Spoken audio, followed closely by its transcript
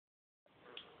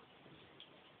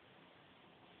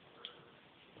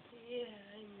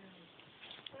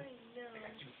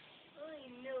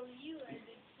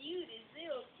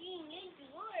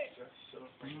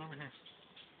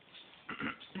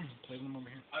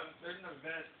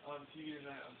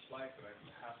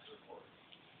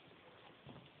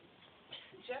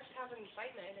Jeff's having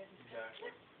fight night. Exactly.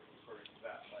 According to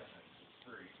that, fight night is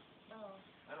free. Oh.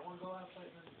 I don't want to go out fight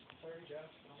night. Sorry, Jeff.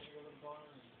 I don't want to go to the bar.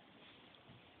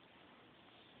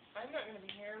 I'm not going to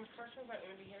be here, and Carson's not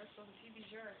going to be here, so the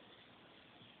TV's yours.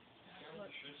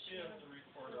 Look, should be able to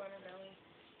record poo on her belly.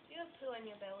 You have poo on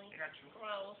your belly. I got you.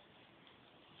 Gross.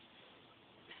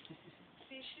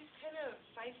 See, she's kind of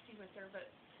feisty with her, but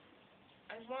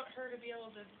I want her to be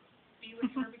able to be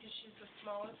with her because she's the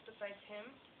smallest besides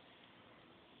him.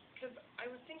 Because I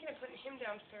was thinking of putting him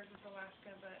downstairs with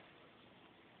Alaska, but,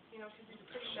 you know, because he's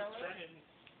pretty mellow. She's trying.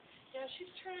 Yeah,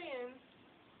 she's trying.